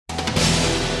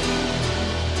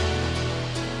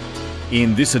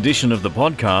In this edition of the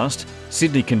podcast,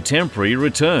 Sydney Contemporary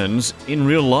returns in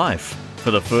real life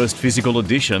for the first physical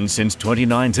edition since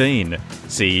 2019.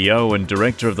 CEO and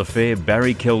Director of the fair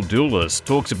Barry Keldoulis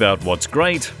talks about what's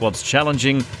great, what's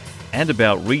challenging, and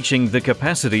about reaching the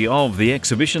capacity of the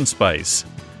exhibition space.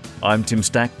 I'm Tim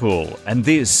Stackpool, and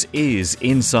this is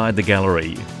Inside the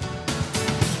Gallery.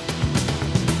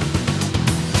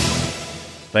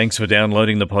 Thanks for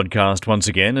downloading the podcast once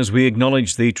again as we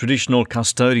acknowledge the traditional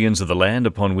custodians of the land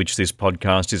upon which this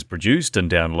podcast is produced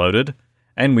and downloaded,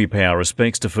 and we pay our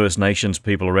respects to First Nations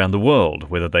people around the world,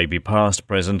 whether they be past,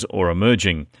 present or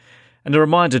emerging. And a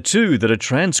reminder too that a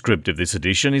transcript of this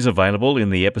edition is available in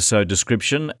the episode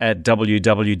description at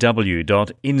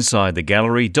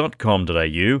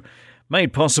www.insidethegallery.com.au,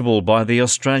 made possible by the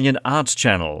Australian Arts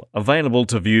Channel, available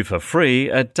to view for free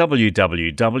at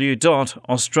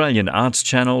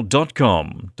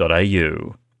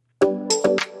www.australianartschannel.com.au.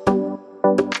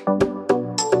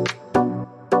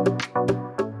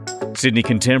 Sydney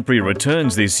Contemporary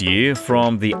returns this year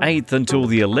from the 8th until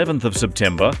the 11th of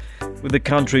September with the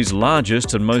country's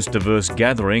largest and most diverse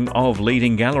gathering of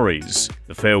leading galleries.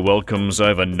 The fair welcomes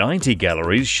over 90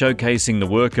 galleries showcasing the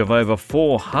work of over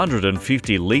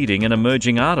 450 leading and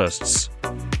emerging artists.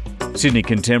 Sydney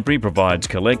Contemporary provides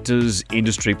collectors,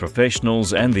 industry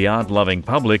professionals and the art-loving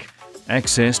public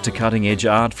access to cutting-edge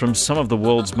art from some of the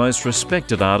world's most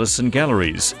respected artists and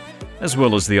galleries, as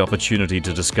well as the opportunity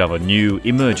to discover new,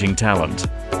 emerging talent.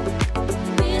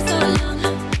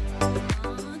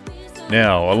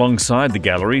 Now, alongside the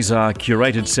galleries are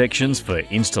curated sections for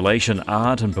installation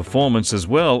art and performance, as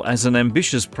well as an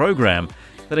ambitious program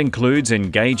that includes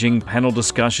engaging panel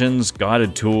discussions,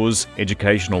 guided tours,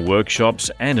 educational workshops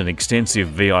and an extensive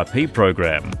VIP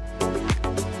program.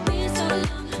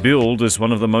 Billed as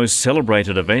one of the most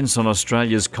celebrated events on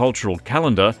Australia's cultural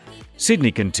calendar,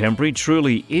 Sydney Contemporary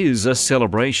truly is a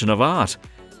celebration of art.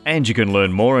 And you can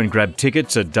learn more and grab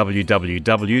tickets at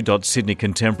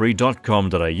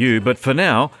www.sydneycontemporary.com.au. But for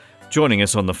now, joining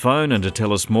us on the phone and to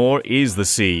tell us more is the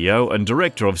CEO and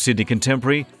Director of Sydney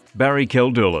Contemporary, Barry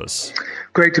Keldoulis.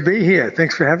 Great to be here.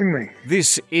 Thanks for having me.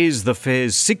 This is the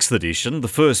fair's 6th edition, the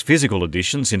first physical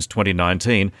edition since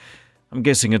 2019. I'm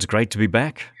guessing it's great to be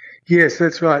back. Yes,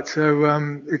 that's right. So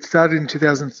it started in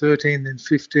 2013, then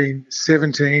 15,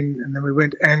 17, and then we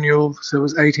went annual. So it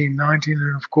was 18, 19,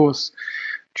 and of course,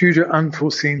 due to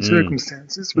unforeseen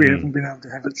circumstances, we haven't been able to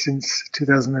have it since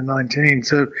 2019.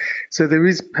 So there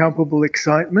is palpable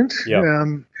excitement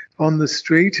on the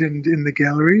street and in the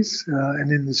galleries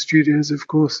and in the studios, of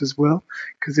course, as well,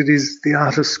 because it is the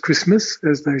artist's Christmas,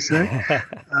 as they say.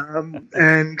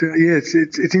 It's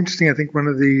interesting. I think one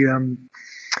of the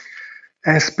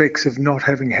aspects of not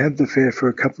having had the fair for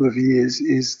a couple of years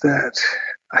is that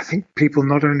I think people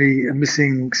not only are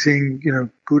missing seeing,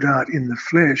 good art in the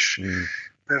flesh,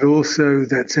 but also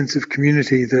that sense of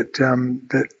community that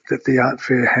the art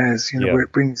fair has, where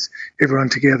it brings everyone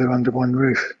together under one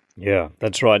roof. Yeah,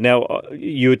 that's right. Now,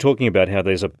 you were talking about how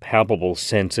there's a palpable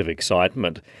sense of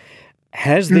excitement.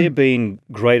 Has there been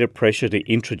greater pressure to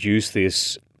introduce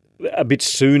this a bit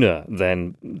sooner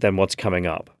than what's coming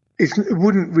up? It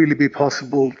wouldn't really be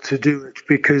possible to do it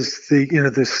because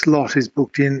the slot is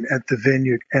booked in at the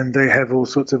venue and they have all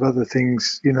sorts of other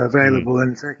things available.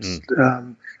 And in fact,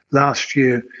 last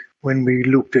year when we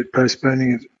looked at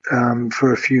postponing it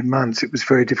for a few months, it was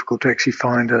very difficult to actually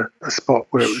find a spot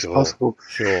where it was possible.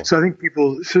 Sure. So I think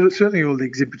certainly all the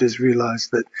exhibitors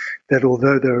realised that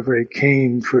although they were very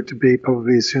keen for it to be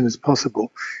probably as soon as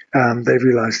possible, they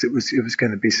realised it was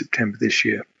going to be September this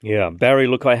year. Yeah. Barry,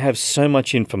 look, I have so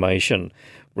much information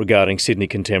regarding Sydney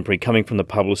Contemporary coming from the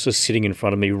publicist sitting in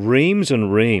front of me, reams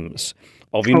and reams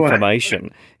of information.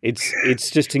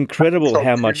 It's just incredible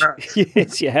how much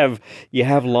you have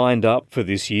lined up for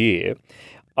this year.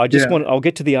 I'll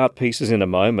get to the art pieces in a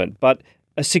moment, but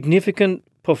a significant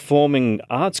performing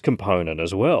arts component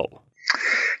as well.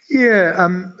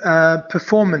 Yeah,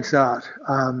 performance art,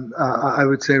 I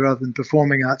would say, rather than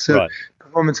performing art. So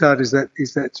performance art is that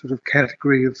sort of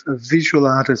category of visual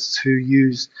artists who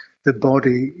use the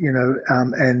body,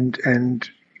 and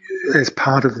as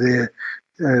part of their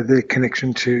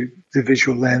connection to the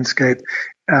visual landscape,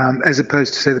 as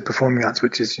opposed to, say, the performing arts,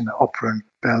 which is opera and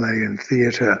ballet and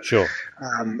theatre. Sure.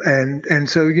 And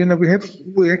so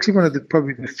we're actually one of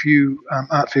probably the few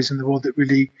art fairs in the world that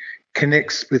really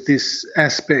connects with this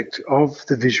aspect of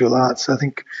the visual arts. I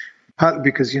think partly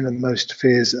because most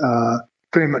fairs are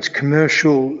very much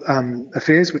commercial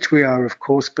affairs, which we are, of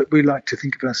course, but we like to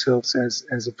think of ourselves as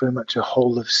very much a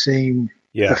whole of scene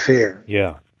affair.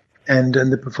 Yeah. And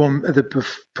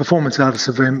performance artists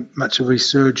are very much a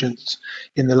resurgence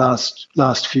in the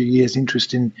last few years.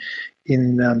 Interest in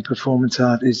performance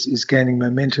art is gaining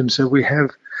momentum. So we have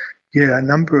a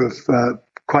number of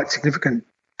quite significant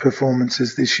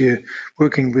performances this year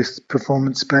working with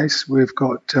Performance Space. We've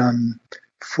got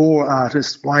 4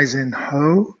 artists. Waizen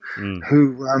Ho,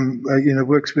 who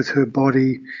works with her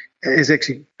body, is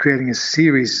actually creating a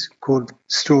series called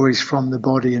Stories from the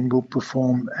Body, and will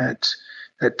perform at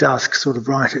dusk, sort of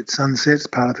right at sunset, as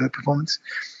part of her performance.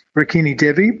 Rakini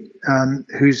Devi,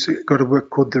 who's got a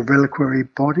work called The Reliquary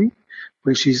Body,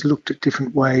 where she's looked at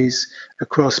different ways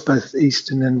across both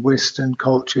Eastern and Western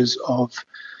cultures of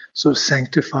sort of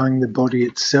sanctifying the body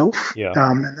itself. Yeah.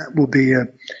 And that will be an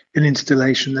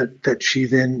installation that she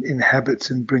then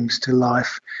inhabits and brings to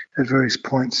life at various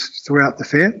points throughout the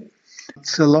fair.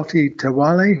 Salotti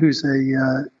Tawale, who's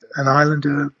an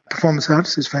Islander performance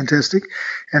artist, is fantastic,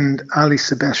 and Ali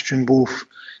Sebastian Wolf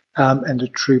and a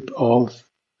troupe of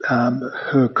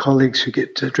her colleagues who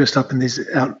get dressed up in these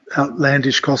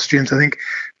outlandish costumes, I think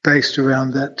based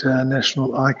around that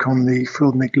national icon, the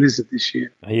frilled-neck lizard, this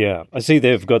year. Yeah, I see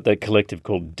they've got that collective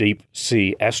called Deep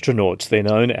Sea Astronauts, they're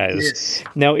known as. Yes.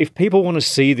 Now, if people want to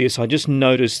see this, I just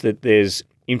noticed that there's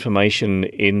information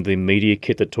in the media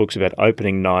kit that talks about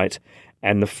opening night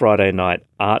and the Friday night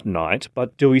art night,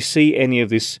 but do we see any of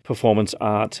this performance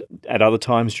art at other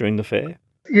times during the fair?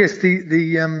 Yes,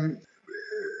 the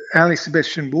Ali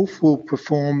Sebastian Wolf will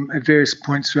perform at various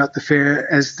points throughout the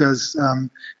fair, as does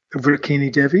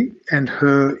Rakini Devi, and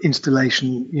her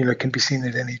installation, can be seen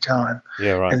at any time.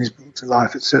 Yeah, right. And is brought to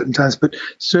life at certain times. But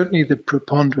certainly the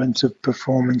preponderance of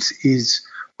performance is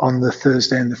on the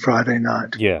Thursday and the Friday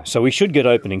night. Yeah, so we should get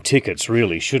opening tickets,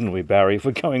 really, shouldn't we, Barry, if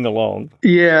we're going along?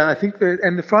 Yeah, I think that,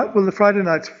 and the Friday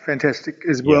night's fantastic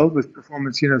as well, with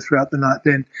performance, throughout the night.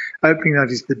 Then opening night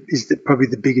is probably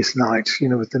the biggest night,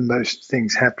 with the most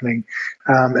things happening,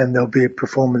 and there'll be a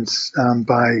performance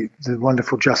by the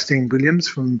wonderful Justine Williams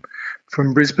from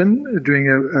Brisbane, doing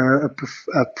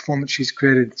a performance she's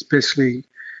created especially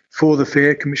for the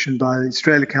fair, commissioned by the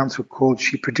Australia Council, called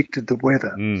 "She Predicted the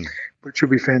Weather." Which will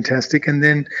be fantastic. And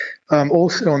then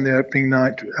also on the opening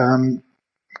night,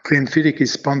 Glenfiddich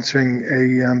is sponsoring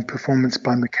a performance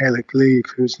by Michaela Gleave,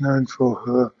 who's known for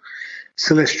her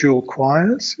celestial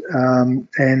choirs.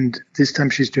 And this time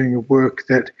she's doing a work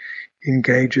that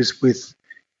engages with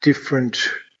different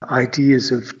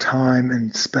ideas of time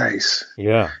and space.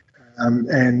 Yeah.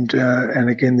 And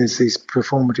again, there's these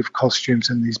performative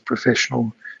costumes and these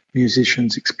professional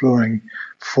musicians exploring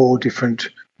 4 different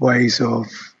ways of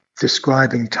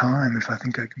describing time, if I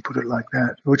think I can put it like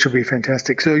that, which will be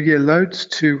fantastic. So, loads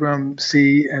to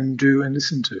see and do and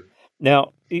listen to.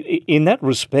 Now, in that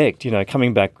respect,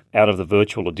 coming back out of the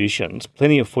virtual editions,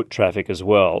 plenty of foot traffic as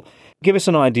well. Give us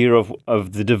an idea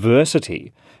of the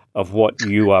diversity of what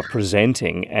you are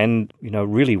presenting and,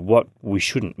 really what we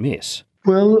shouldn't miss.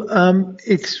 Well,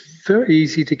 it's very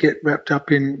easy to get wrapped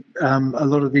up in a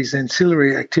lot of these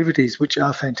ancillary activities, which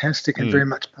are fantastic and very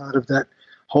much part of that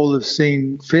whole of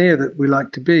scene fair that we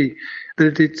like to be.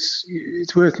 But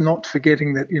it's worth not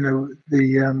forgetting that,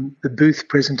 the booth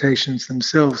presentations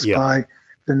themselves by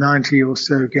the 90 or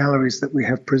so galleries that we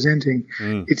have presenting.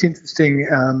 It's interesting,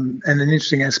 and an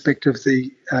interesting aspect of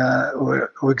the,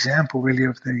 or example really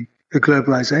of the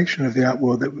globalization of the art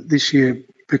world, that this year,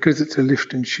 because it's a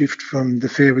lift and shift from the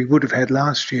fair we would have had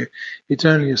last year, it's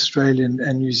only Australian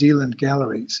and New Zealand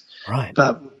galleries. Right.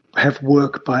 But have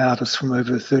work by artists from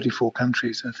over 34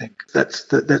 countries, I think. That's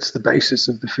the basis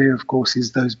of the fair, of course,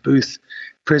 is those booth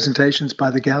presentations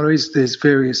by the galleries. There's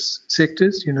various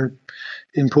sectors,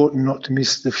 important not to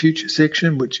miss the future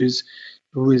section, which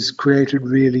was created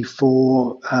really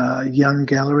for young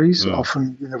galleries,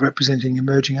 often representing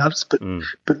emerging artists, but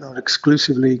not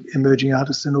exclusively emerging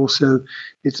artists. And also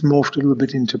it's morphed a little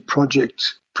bit into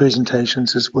project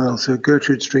presentations as well. So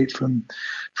Gertrude Street from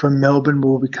Melbourne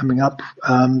will be coming up,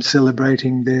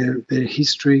 celebrating their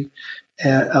history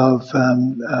of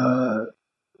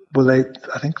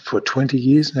I think for 20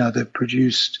 years now they've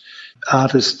produced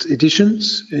artist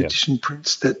edition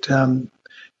prints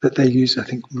that they use, I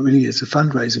think, really as a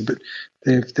fundraiser. But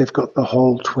they've got the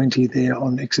whole 20 there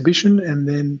on exhibition, and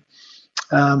then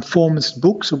Formist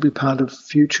Books will be part of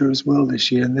Future as well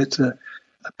this year, and that's a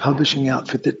publishing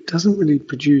outfit that doesn't really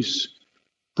produce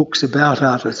books about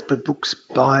artists, but books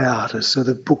by artists. So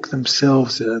the books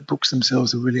themselves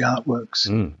are really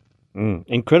artworks.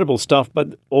 Incredible stuff.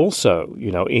 But also,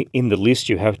 in the list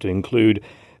you have to include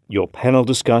your panel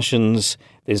discussions.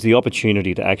 There's the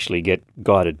opportunity to actually get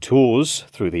guided tours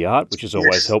through the art, which is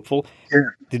always helpful.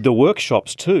 Yeah. The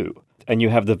workshops too, and you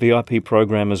have the VIP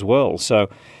program as well. So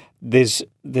there's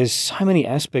so many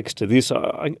aspects to this.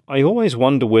 I always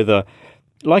wonder whether,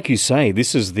 like you say,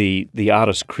 this is the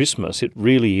artist Christmas. It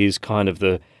really is kind of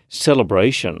the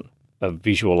celebration of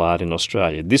visual art in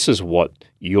Australia. This is what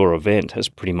your event has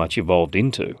pretty much evolved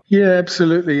into. Yeah,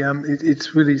 absolutely.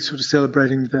 It's really sort of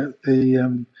celebrating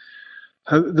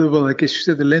well, I guess you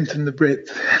said the length and the breadth,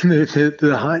 and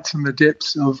the heights and the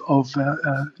depths of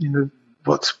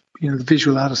what's the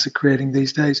visual artists are creating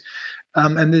these days.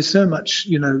 And there's so much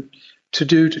to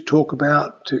do, to talk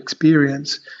about, to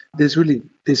experience. There's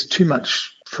too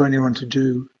much for anyone to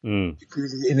do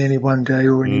in any one day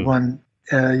or any one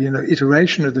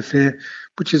iteration of the fair,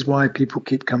 which is why people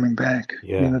keep coming back.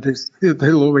 Yeah.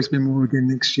 There'll always be more again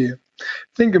next year. I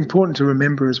think important to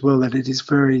remember as well that it is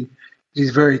very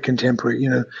contemporary.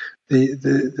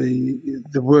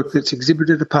 The work that's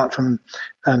exhibited, apart from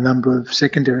a number of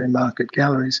secondary market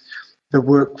galleries, the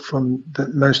work from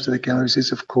most of the galleries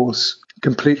is, of course,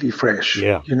 completely fresh.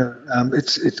 Yeah.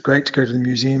 It's great to go to the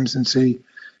museums and see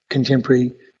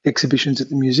contemporary exhibitions at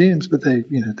the museums, but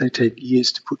they take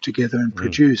years to put together and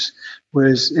produce,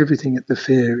 whereas everything at the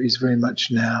fair is very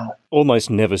much now. Almost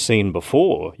never seen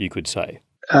before, you could say.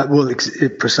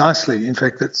 Precisely. In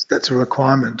fact, that's a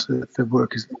requirement that the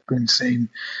work has not been seen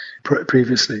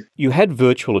previously. You had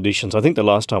virtual editions. I think the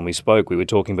last time we spoke, we were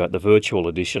talking about the virtual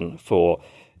edition for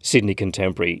Sydney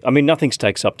Contemporary. I mean, nothing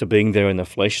stacks up to being there in the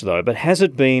flesh, though. But has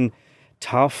it been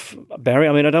tough, Barry?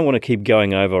 I mean, I don't want to keep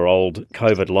going over old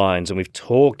COVID lines, and we've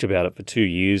talked about it for 2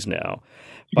 years now.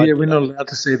 But, yeah, we're not allowed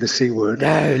to say the C word.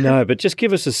 No, but just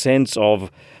give us a sense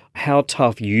of how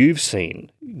tough you've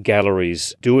seen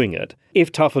galleries doing it,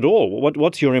 if tough at all.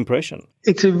 What's your impression?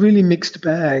 It's a really mixed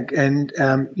bag, and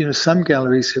some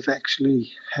galleries have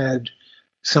actually had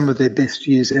some of their best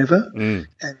years ever, and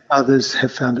others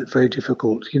have found it very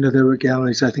difficult. There were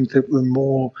galleries, I think, that were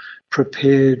more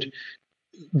prepared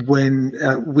when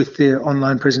with their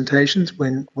online presentations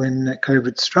when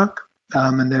COVID struck.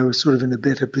 And they were sort of in a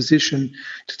better position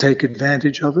to take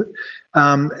advantage of it.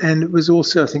 And it was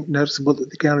also, I think, noticeable that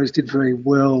the galleries did very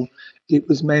well. It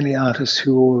was mainly artists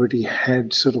who already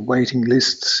had sort of waiting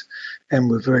lists and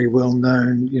were very well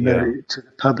known, to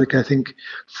the public. I think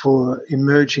for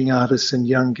emerging artists and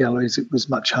young galleries, it was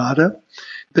much harder.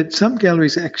 But some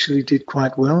galleries actually did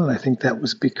quite well, and I think that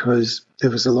was because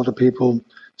there was a lot of people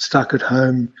stuck at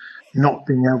home, not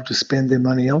being able to spend their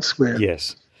money elsewhere.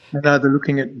 Yes. And either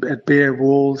looking at bare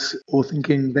walls or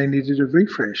thinking they needed a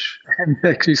refresh. And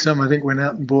actually some, I think, went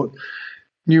out and bought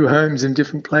new homes in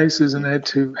different places and had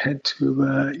to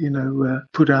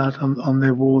put art on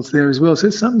their walls there as well. So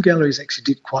some galleries actually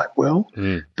did quite well,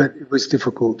 but it was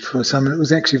difficult for some. And it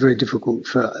was actually very difficult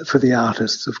for the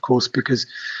artists, of course, because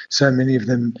so many of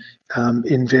them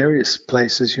in various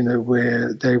places,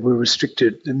 where they were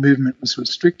restricted, the movement was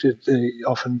restricted, they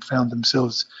often found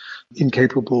themselves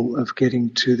incapable of getting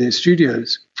to their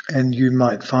studios. And you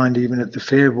might find even at the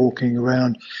fair, walking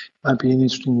around, might be an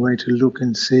interesting way to look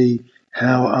and see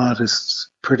how artists'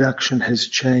 production has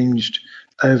changed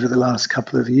over the last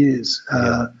couple of years.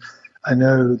 I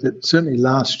know that certainly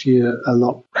last year a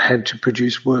lot had to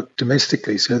produce work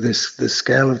domestically, so the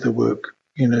scale of the work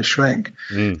shrank.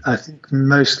 I think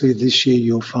mostly this year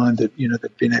you'll find that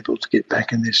they've been able to get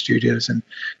back in their studios, and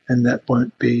that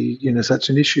won't be such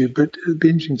an issue. But it'll be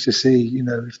interesting to see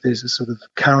if there's a sort of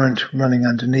current running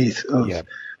underneath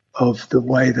of the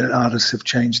way that artists have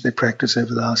changed their practice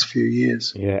over the last few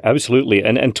years. Yeah, absolutely.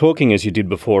 And talking as you did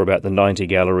before about the 90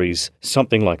 galleries,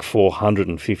 something like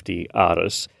 450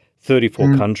 artists,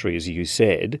 34 countries, you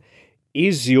said.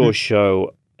 Is your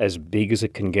show as big as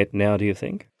it can get now, do you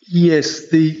think? Yes,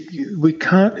 we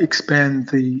can't expand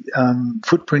the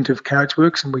footprint of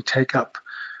CarriageWorks, and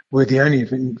we're the only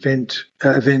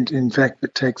event, in fact,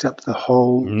 that takes up the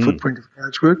whole footprint of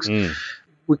CarriageWorks.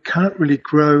 We can't really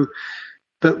grow,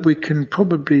 but we can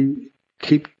probably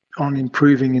keep on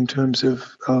improving in terms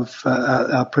of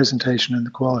our presentation and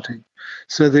the quality.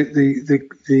 So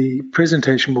the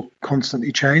presentation will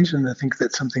constantly change, and I think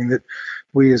that's something that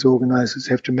we as organisers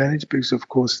have to manage, because, of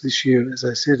course, this year, as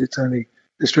I said, it's only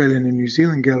Australian and New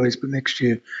Zealand galleries, but next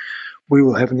year we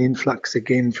will have an influx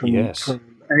again from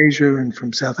Asia and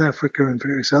from South Africa and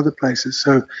various other places.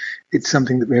 So it's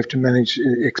something that we have to manage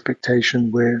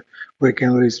expectation where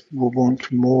galleries will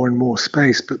want more and more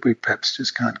space, but we perhaps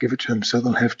just can't give it to them. So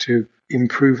they'll have to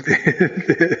improve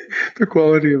the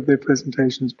quality of their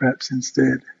presentations perhaps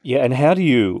instead. Yeah, and how do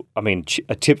you,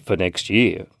 a tip for next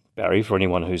year, Barry, for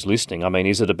anyone who's listening,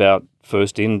 is it about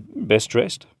first in, best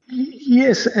dressed?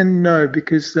 Yes and no,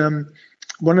 because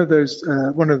one of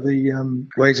the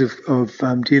ways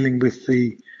of dealing with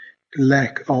the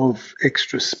lack of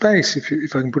extra space,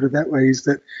 if I can put it that way, is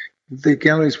that the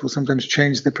galleries will sometimes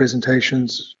change their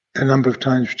presentations a number of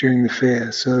times during the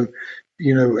fair. So,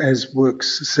 as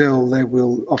works sell, they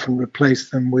will often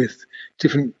replace them with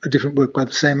a different work by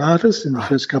the same artist in the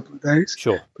first couple of days.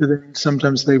 Sure. But then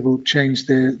sometimes they will change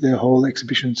their whole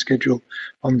exhibition schedule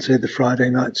on, say, the Friday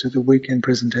night, so the weekend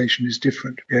presentation is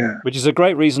different. Yeah. Which is a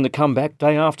great reason to come back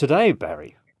day after day,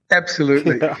 Barry.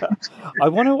 Absolutely. I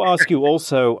want to ask you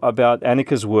also about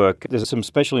Annika's work. There's some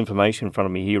special information in front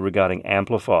of me here regarding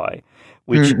Amplify,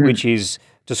 which is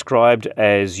described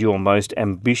as your most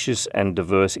ambitious and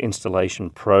diverse installation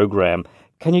program.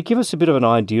 Can you give us a bit of an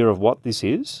idea of what this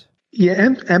is?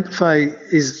 Yeah, Amplify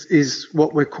is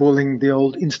what we're calling the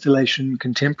old Installation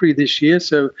Contemporary this year.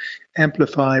 So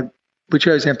Amplify, we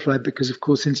chose Amplify because, of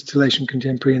course, Installation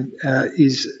Contemporary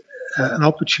is an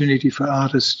opportunity for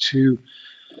artists to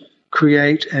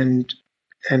create and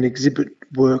exhibit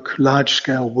work,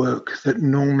 large-scale work, that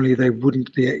normally they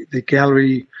wouldn't, the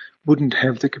gallery wouldn't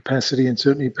have the capacity, and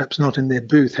certainly perhaps not in their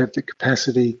booth, have the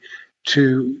capacity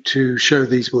to show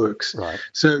these works. Right.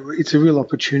 So it's a real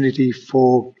opportunity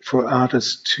for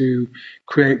artists to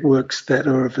create works that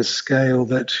are of a scale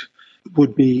that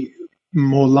would be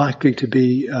more likely to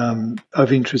be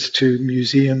of interest to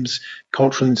museums,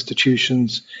 cultural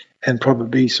institutions, and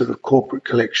probably sort of corporate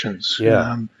collections,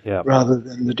 rather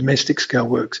than the domestic scale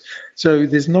works. So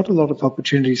there's not a lot of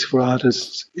opportunities for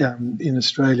artists in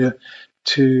Australia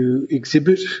to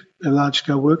exhibit a large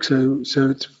scale work. So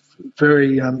it's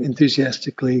very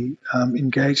enthusiastically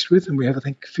engaged with, and we have, I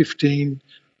think, 15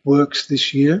 works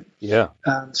this year,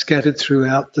 scattered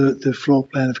throughout the floor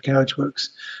plan of Carriage Works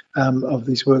of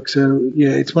these works. So,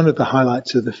 it's one of the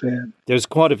highlights of the fair. There's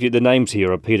quite a few. The names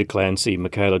here are Peter Clancy,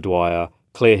 Michaela Dwyer,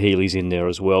 Claire Healy's in there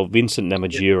as well, Vincent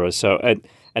Namatjira. Yeah. So,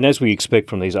 and as we expect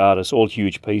from these artists, all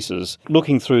huge pieces.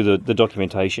 Looking through the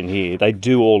documentation here, they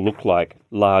do all look like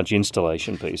large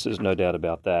installation pieces, no doubt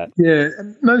about that. Yeah,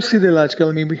 mostly they're large scale.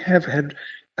 I mean, we have had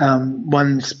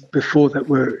ones before that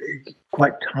were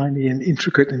quite tiny and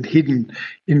intricate and hidden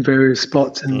in various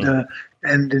spots.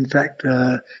 And in fact,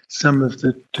 some of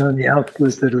the Tony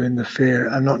Alklers that are in the fair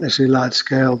are not necessarily large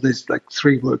scale. There's like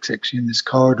 3 works actually in this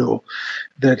corridor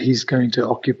that he's going to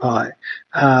occupy.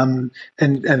 And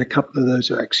a couple of those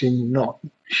are actually not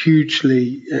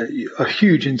hugely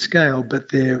huge in scale, but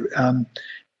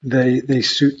they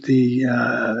suit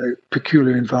the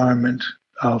peculiar environment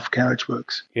of Carriage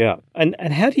Works. Yeah. And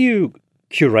how do you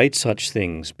curate such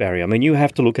things, Barry? I mean, you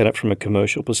have to look at it from a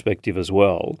commercial perspective as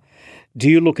well. Do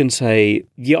you look and say,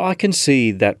 I can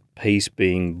see that piece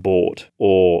being bought,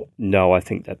 or no, I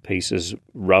think that piece is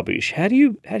rubbish? How do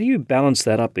you balance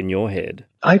that up in your head?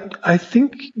 I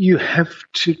think you have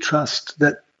to trust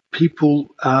that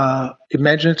people are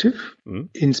imaginative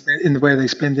in the way they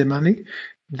spend their money.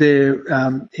 They're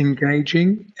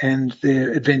engaging and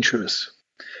they're adventurous.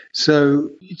 So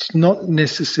it's not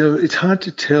necessarily, it's hard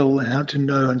to tell and hard to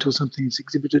know until something is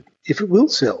exhibited if it will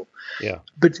sell. Yeah.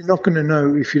 But you're not going to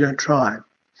know if you don't try.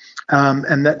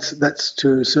 And that's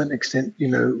to a certain extent,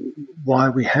 why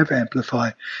we have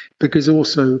Amplify, because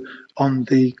also on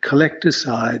the collector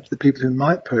side, the people who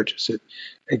might purchase it,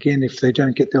 again, if they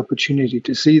don't get the opportunity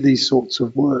to see these sorts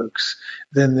of works,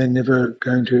 then they're never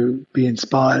going to be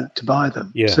inspired to buy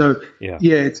them. Yeah. So,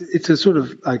 it's a sort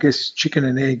of, I guess, chicken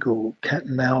and egg or cat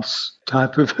and mouse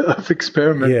type of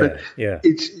experiment. But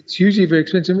it's usually very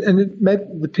expensive. And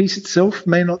the piece itself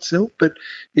may not sell, but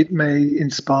it may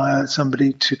inspire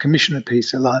somebody to commission a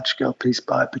piece, a large-scale piece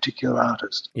by a particular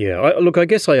artist. Yeah. I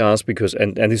guess I ask because,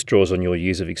 and this draws on your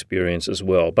years of experience as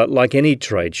well, but like any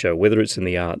trade show, whether it's in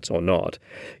the arts or not,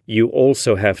 you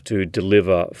also have to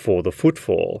deliver for the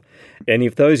footfall. And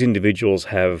if those individuals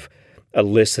have a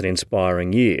less than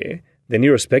inspiring year, then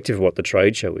irrespective of what the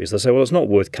trade show is, they say, well, it's not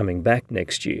worth coming back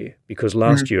next year because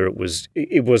last year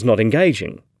it was not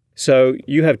engaging. So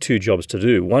you have 2 jobs to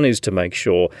do. One is to make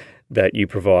sure that you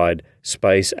provide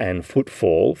space and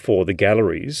footfall for the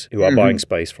galleries who are buying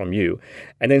space from you.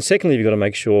 And then secondly, you've got to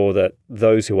make sure that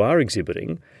those who are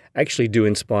exhibiting actually do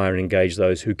inspire and engage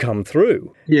those who come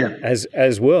through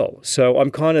as well. So I'm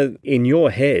kind of in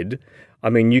your head. I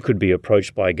mean, you could be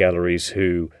approached by galleries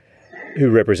who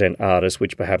represent artists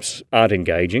which perhaps aren't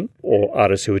engaging or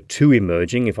artists who are too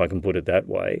emerging, if I can put it that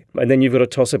way. And then you've got to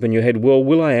toss up in your head, well,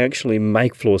 will I actually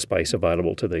make floor space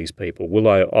available to these people? Will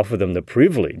I offer them the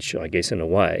privilege, I guess, in a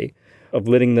way, of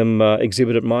letting them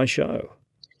exhibit at my show?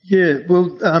 Yeah, well,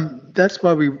 that's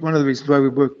why one of the reasons why we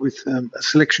work with a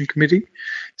selection committee,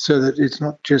 so that it's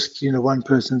not just one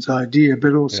person's idea,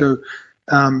 but also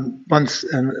once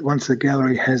the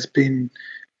gallery has been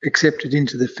accepted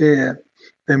into the fair,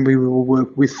 then we will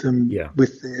work with them Yeah.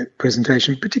 with their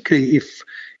presentation, particularly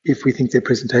if we think their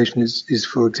presentation is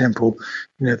for example,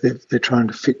 they're trying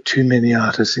to fit too many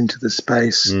artists into the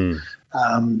space.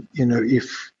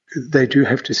 If they do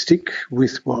have to stick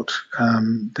with what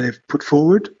they've put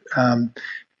forward.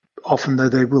 Often, though,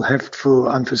 they will have, for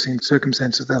unforeseen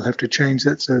circumstances, they'll have to change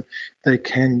that, so they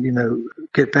can,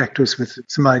 get back to us with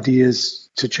some ideas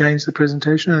to change the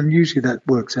presentation, and usually that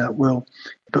works out well.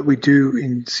 But we do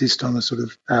insist on a sort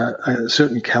of a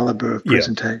certain calibre of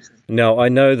presentation. Now, I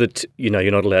know that,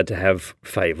 you're not allowed to have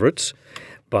favourites,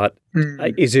 but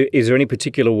is there any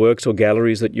particular works or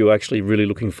galleries that you're actually really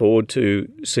looking forward to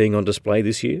seeing on display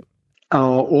this year?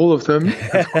 Oh, all of them.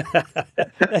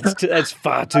 That's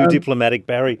far too diplomatic,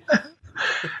 Barry.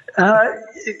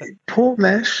 Paul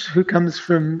Nash, who comes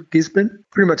from Gisborne,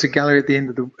 pretty much a gallery at the end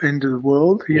of the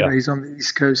world. He's on the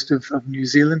east coast of New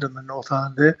Zealand, on the North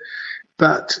Island there.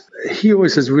 But he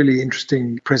always has really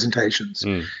interesting presentations.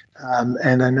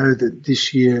 And I know that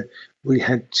this year we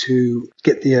had to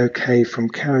get the okay from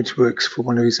Carriage Works for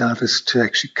one of his artists to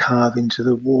actually carve into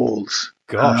the walls.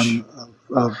 Gosh.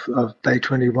 Of Bay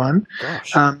 21.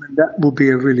 Gosh. And that will be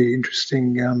a really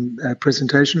interesting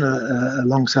presentation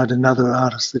alongside another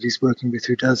artist that he's working with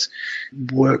who does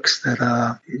works that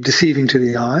are deceiving to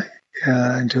the eye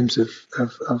in terms of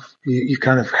you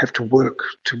kind of have to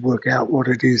work out what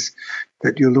it is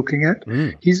that you're looking at.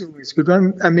 He's always good.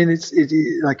 I mean, it's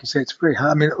like you say, it's very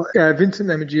hard. I mean, Vincent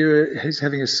Namatjira is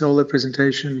having a solo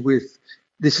presentation with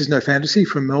This Is No Fantasy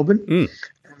from Melbourne.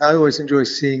 I always enjoy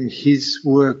seeing his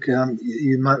work.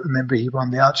 You might remember he won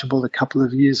the Archibald a couple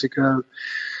of years ago,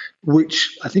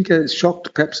 which I think has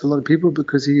shocked perhaps a lot of people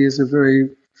because he is a very,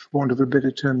 for want of a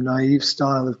better term, naive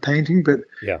style of painting. But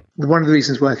one of the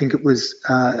reasons why I think it was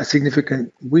a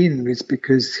significant win is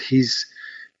because his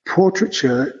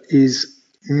portraiture is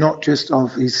not just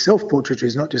of his self-portraiture,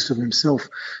 is not just of himself,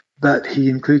 but he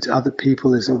includes other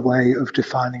people as a way of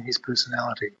defining his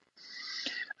personality.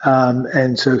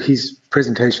 And so his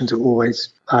presentations are always,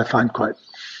 I find, quite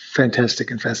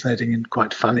fantastic and fascinating and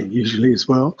quite funny usually as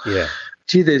well. Yeah.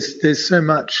 Gee, there's so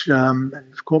much, and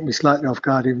you've caught me slightly off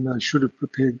guard, even though I should have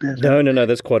prepared better. No,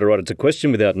 that's quite all right. It's a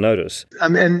question without notice.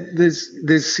 And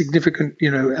there's significant,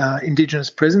 Indigenous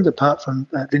present, apart from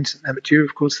Vincent Namatjira.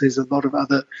 Of course, there's a lot of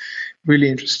other really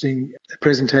interesting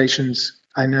presentations.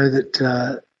 I know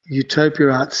that Utopia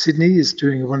Art Sydney is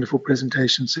doing a wonderful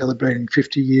presentation celebrating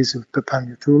 50 years of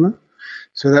Papunya Thula.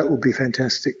 So that will be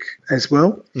fantastic as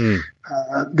well.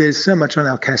 There's so much on.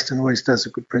 Alcaston always does a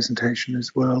good presentation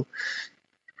as well.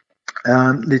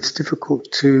 It's difficult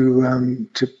to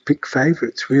pick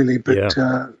favourites really, but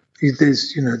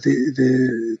there's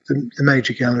the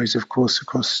major galleries, of course,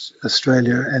 across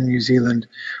Australia and New Zealand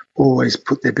always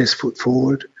put their best foot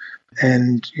forward.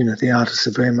 And, the artists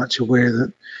are very much aware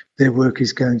that their work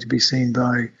is going to be seen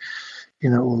by,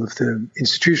 all of the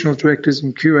institutional directors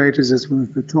and curators as well as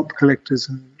the top collectors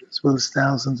and as well as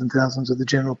thousands and thousands of the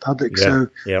general public.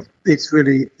 It's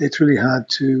really hard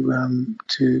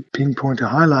to pinpoint a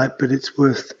highlight, but it's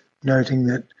worth noting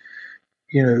that,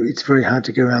 it's very hard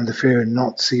to go around the fair and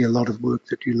not see a lot of work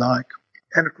that you like.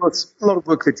 And, of course, a lot of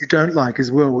work that you don't like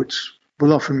as well, which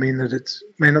will often mean that it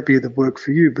may not be the work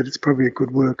for you, but it's probably a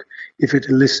good work if it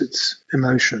elicits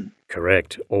emotion.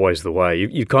 Correct. Always the way.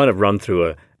 You kind of run through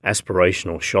a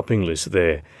aspirational shopping list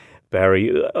there,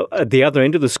 Barry. At the other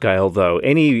end of the scale, though,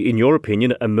 any, in your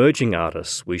opinion, emerging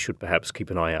artists we should perhaps keep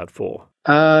an eye out for?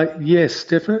 Yes,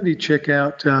 definitely check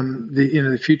out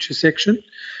the future section.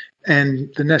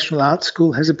 And the National Art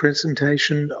School has a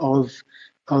presentation of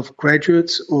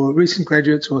graduates or recent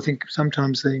graduates, or I think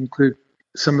sometimes they include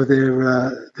some of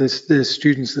their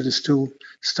students that are still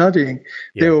studying.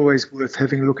 They're always worth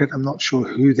having a look at. I'm not sure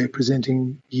who they're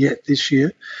presenting yet this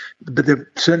year, but they're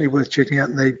certainly worth checking out.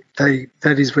 And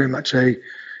that is very much a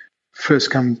first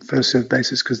come, first served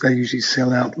basis because they usually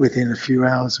sell out within a few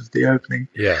hours of the opening.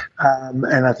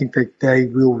 And I think that they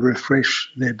will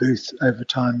refresh their booth over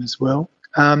time as well.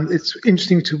 It's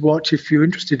interesting to watch if you're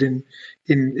interested in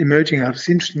emerging artists.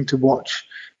 It's interesting to watch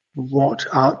what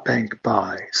Artbank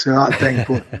buy. So Artbank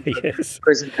bought a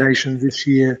presentation this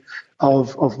year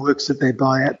of works that they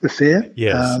buy at the fair.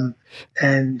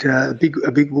 And a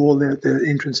big wall there at the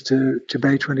entrance to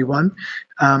Bay 21.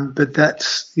 But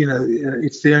that's,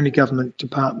 it's the only government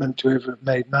department to ever have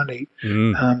made money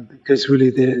because really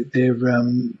their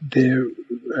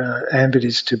ambit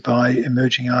is to buy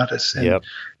emerging artists. And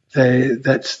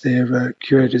that's their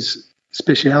curator's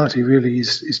speciality really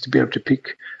is to be able to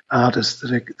pick artists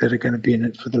that are going to be in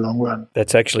it for the long run.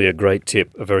 That's actually a great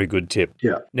tip, a very good tip.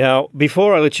 Yeah. Now,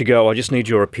 before I let you go, I just need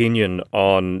your opinion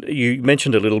on, you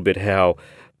mentioned a little bit how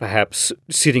perhaps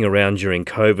sitting around during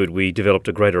COVID, we developed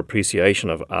a greater appreciation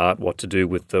of art, what to do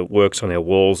with the works on our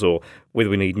walls, or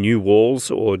whether we need new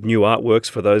walls or new artworks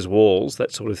for those walls,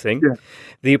 that sort of thing. Yeah.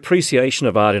 The appreciation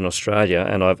of art in Australia,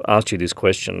 and I've asked you this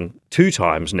question 2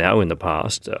 times now in the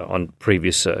past on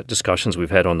previous discussions we've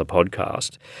had on the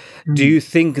podcast. Do you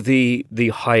think the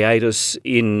hiatus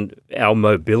in our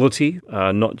mobility,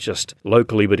 not just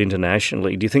locally but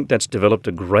internationally, do you think that's developed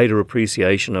a greater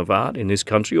appreciation of art in this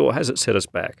country, or has it set us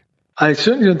back? I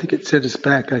certainly don't think it set us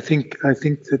back. I think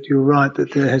that you're right,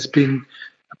 that there has been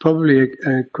probably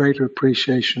a greater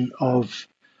appreciation of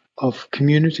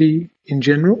community in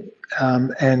general,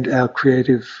 and our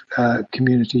creative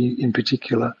community in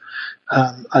particular.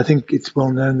 I think it's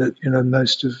well known that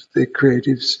most of the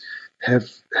creatives have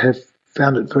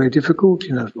found it very difficult.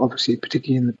 Obviously,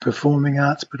 particularly in the performing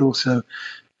arts, but also,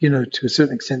 to a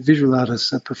certain extent, visual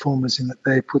artists are performers in that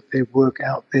they put their work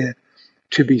out there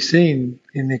to be seen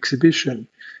in exhibition,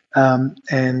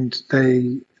 and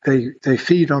they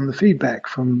feed on the feedback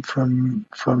from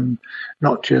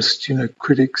not just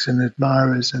critics and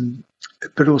admirers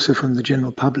but also from the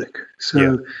general public.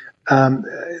 So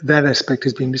that aspect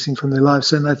has been missing from their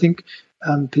lives, and I think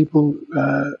people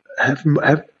have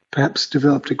perhaps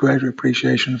developed a greater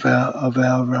appreciation of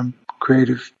our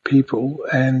creative people,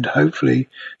 and hopefully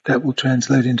that will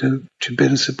translate into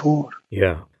better support.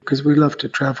 Yeah, because we love to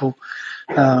travel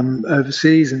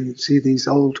overseas and see these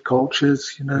old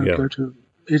cultures. Go to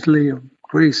Italy or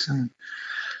Greece, and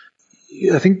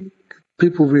I think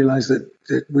people realise that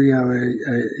we are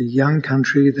a young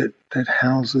country that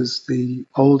houses the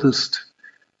oldest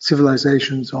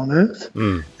civilizations on Earth,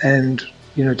 and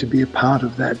to be a part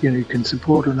of that, you can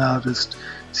support an artist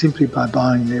simply by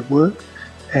buying their work,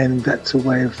 and that's a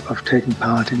way of taking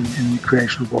part in the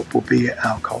creation of what will be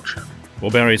our culture. Well,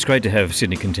 Barry, it's great to have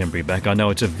Sydney Contemporary back. I know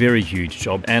it's a very huge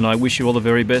job, and I wish you all the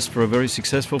very best for a very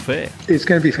successful fair. It's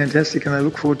going to be fantastic, and I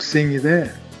look forward to seeing you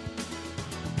there.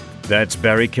 That's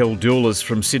Barry Keldoulas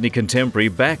from Sydney Contemporary,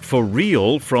 back for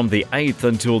real from the 8th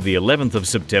until the 11th of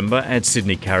September at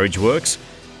Sydney Carriage Works.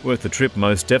 Worth the trip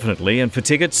most definitely, and for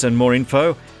tickets and more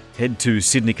info, head to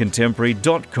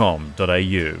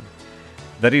sydneycontemporary.com.au.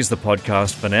 That is the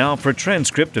podcast for now. For a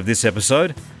transcript of this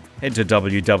episode, head to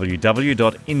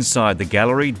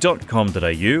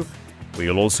www.insidethegallery.com.au, where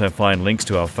you'll also find links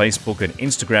to our Facebook and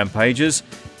Instagram pages,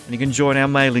 and you can join our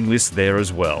mailing list there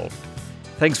as well.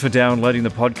 Thanks for downloading the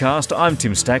podcast. I'm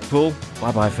Tim Stackpool.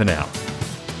 Bye-bye for now.